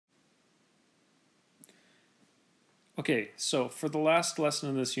Okay, so for the last lesson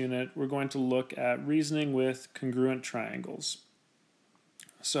in this unit, we're going to look at reasoning with congruent triangles.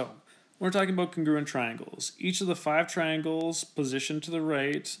 So, we're talking about congruent triangles. Each of the 5 triangles positioned to the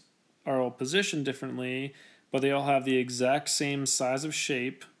right are all positioned differently, but they all have the exact same size of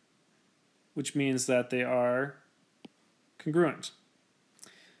shape, which means that they are congruent.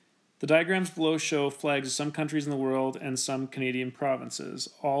 The diagrams below show flags of some countries in the world and some Canadian provinces.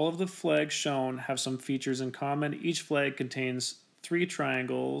 All of the flags shown have some features in common. Each flag contains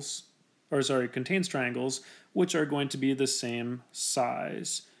triangles, which are going to be the same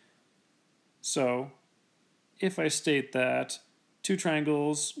size. So, if I state that 2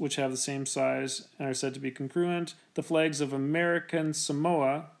 triangles which have the same size and are said to be congruent, the flags of American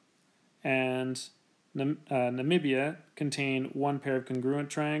Samoa and Namibia contain 1 pair of congruent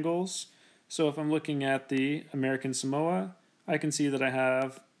triangles. So if I'm looking at the American Samoa, I can see that I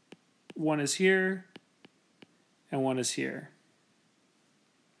have one is here and one is here.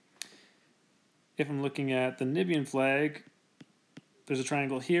 If I'm looking at the Namibian flag, there's a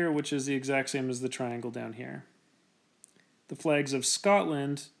triangle here which is the exact same as the triangle down here. The flags of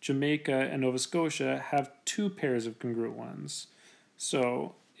Scotland, Jamaica, and Nova Scotia have 2 pairs of congruent ones.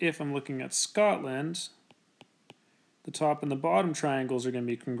 So if I'm looking at Scotland, the top and the bottom triangles are going to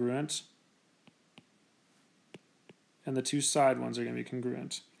be congruent, and the 2 side ones are going to be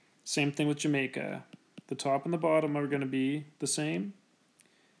congruent. Same thing with Jamaica. The top and the bottom are going to be the same,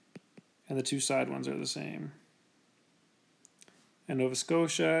 and the 2 side ones are the same. And Nova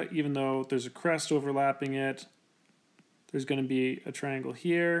Scotia, even though there's a crest overlapping it, there's going to be a triangle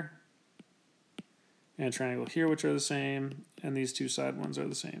here and a triangle here which are the same, and these 2 side ones are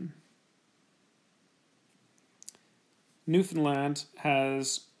the same. Newfoundland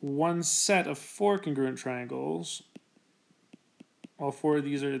has 1 set of 4 congruent triangles. All 4 of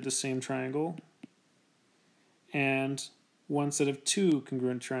these are the same triangle. And 1 set of 2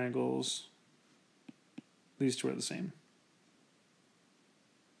 congruent triangles. These 2 are the same.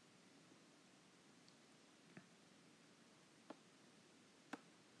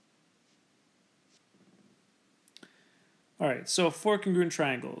 Alright, so 4 congruent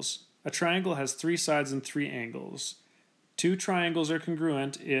triangles. A triangle has 3 sides and 3 angles. 2 triangles are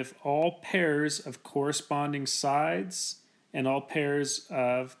congruent if all pairs of corresponding sides and all pairs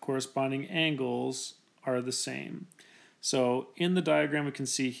of corresponding angles are the same. So in the diagram we can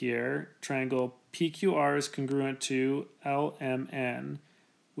see here, triangle PQR is congruent to LMN,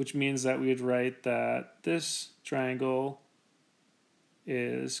 which means that we would write that this triangle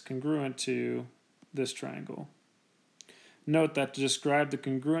is congruent to this triangle. Note that to describe the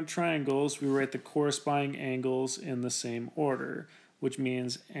congruent triangles, we write the corresponding angles in the same order, which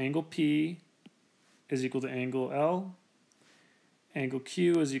means angle P is equal to angle L, angle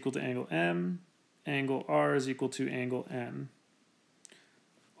Q is equal to angle M, angle R is equal to angle N.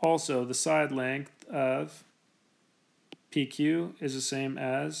 Also, the side length of PQ is the same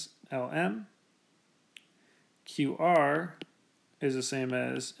as LM, QR is the same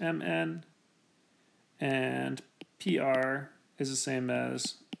as MN, and PR is the same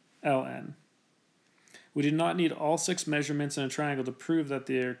as LN. We do not need all 6 measurements in a triangle to prove that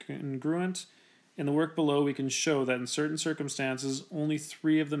they are congruent. In the work below, we can show that in certain circumstances, only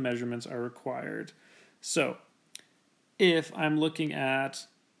 3 of the measurements are required. So, if I'm given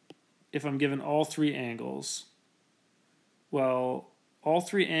all 3 angles, well, all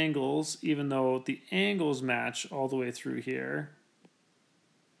 3 angles, even though the angles match all the way through here,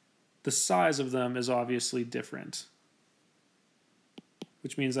 the size of them is obviously different,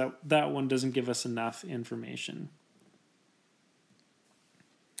 which means that that one doesn't give us enough information.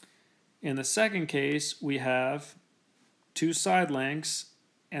 In the second case, we have 2 side lengths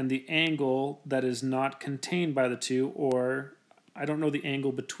and the angle that is not contained by the 2, or I don't know the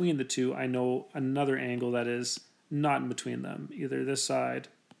angle between the 2, I know another angle that is not in between them, either this side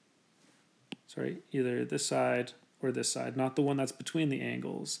or this side, not the one that's between the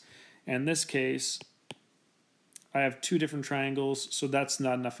angles. And in this case, I have 2 different triangles, so that's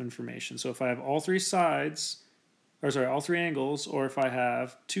not enough information. So if I have all 3 angles, or if I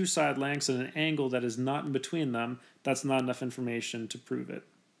have 2 side lengths and an angle that is not in between them, that's not enough information to prove it.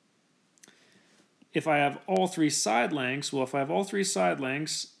 If I have all 3 side lengths, well, if I have all 3 side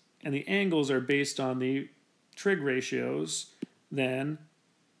lengths and the angles are based on the trig ratios, then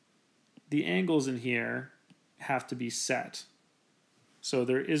the angles in here have to be set. So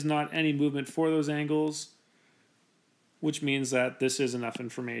there is not any movement for those angles, which means that this is enough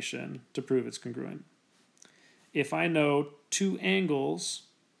information to prove it's congruent. If I know 2 angles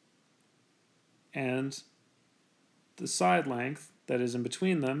and the side length that is in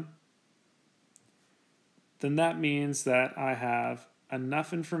between them, then that means that I have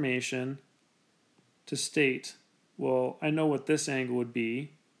enough information to state, well, I know what this angle would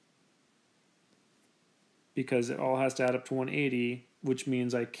be because it all has to add up to 180, which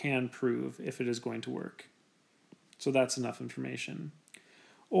means I can prove if it is going to work. So that's enough information.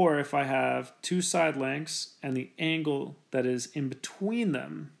 Or if I have two side lengths and the angle that is in between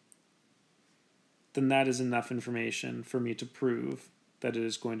them, then that is enough information for me to prove that it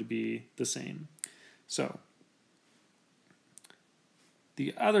is going to be the same. So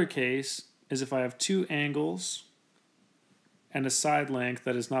the other case is if I have two angles and a side length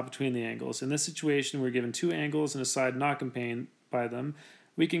that is not between the angles. In this situation, we're given two angles and a side not contained by them.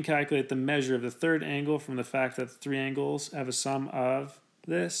 We can calculate the measure of the third angle from the fact that the three angles have a sum of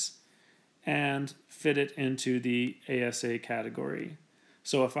this and fit it into the ASA category.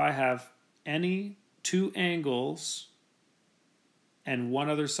 So if I have any two angles and one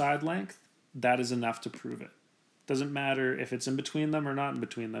other side length, that is enough to prove it. Doesn't matter if it's in between them or not in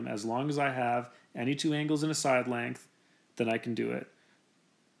between them. As long as I have any two angles and a side length, then I can do it.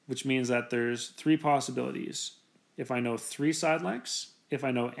 Which means that there's three possibilities. If I know three side lengths, if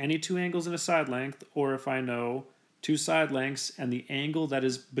I know any two angles and a side length, or if I know two side lengths and the angle that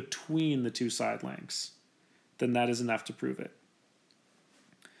is between the two side lengths, then that is enough to prove it.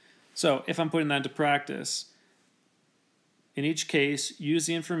 So if I'm putting that into practice, in each case, use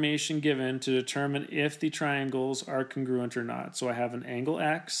the information given to determine if the triangles are congruent or not. So I have an angle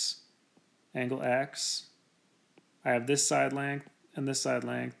X, I have this side length and this side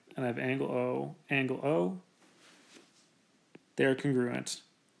length, and I have angle O. They are congruent.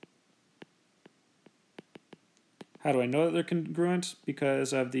 How do I know that they're congruent?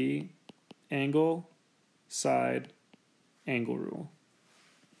 Because of the angle, side, angle rule.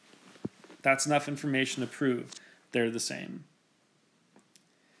 That's enough information to prove they're the same.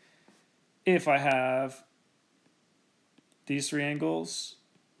 If I have these three angles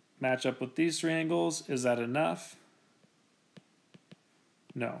match up with these three angles, is that enough?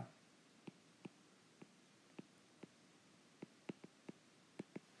 No.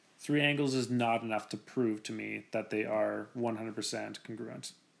 Three angles is not enough to prove to me that they are 100%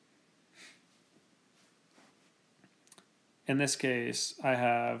 congruent. In this case, I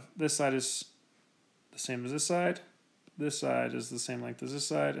have this side is the same as this side is the same length as this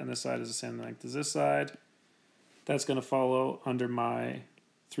side, and this side is the same length as this side. That's going to follow under my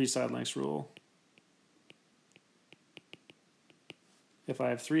three side lengths rule. If I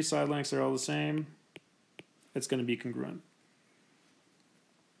have three side lengths that are all the same, it's going to be congruent.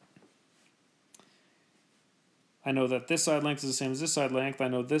 I know that this side length is the same as this side length. I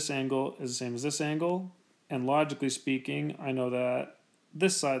know this angle is the same as this angle. And logically speaking, I know that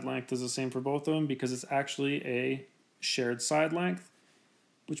this side length is the same for both of them because it's actually a shared side length,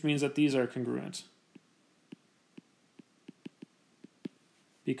 which means that these are congruent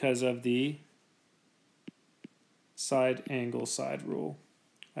because of the side angle side rule.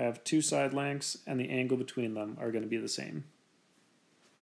 I have two side lengths and the angle between them are going to be the same.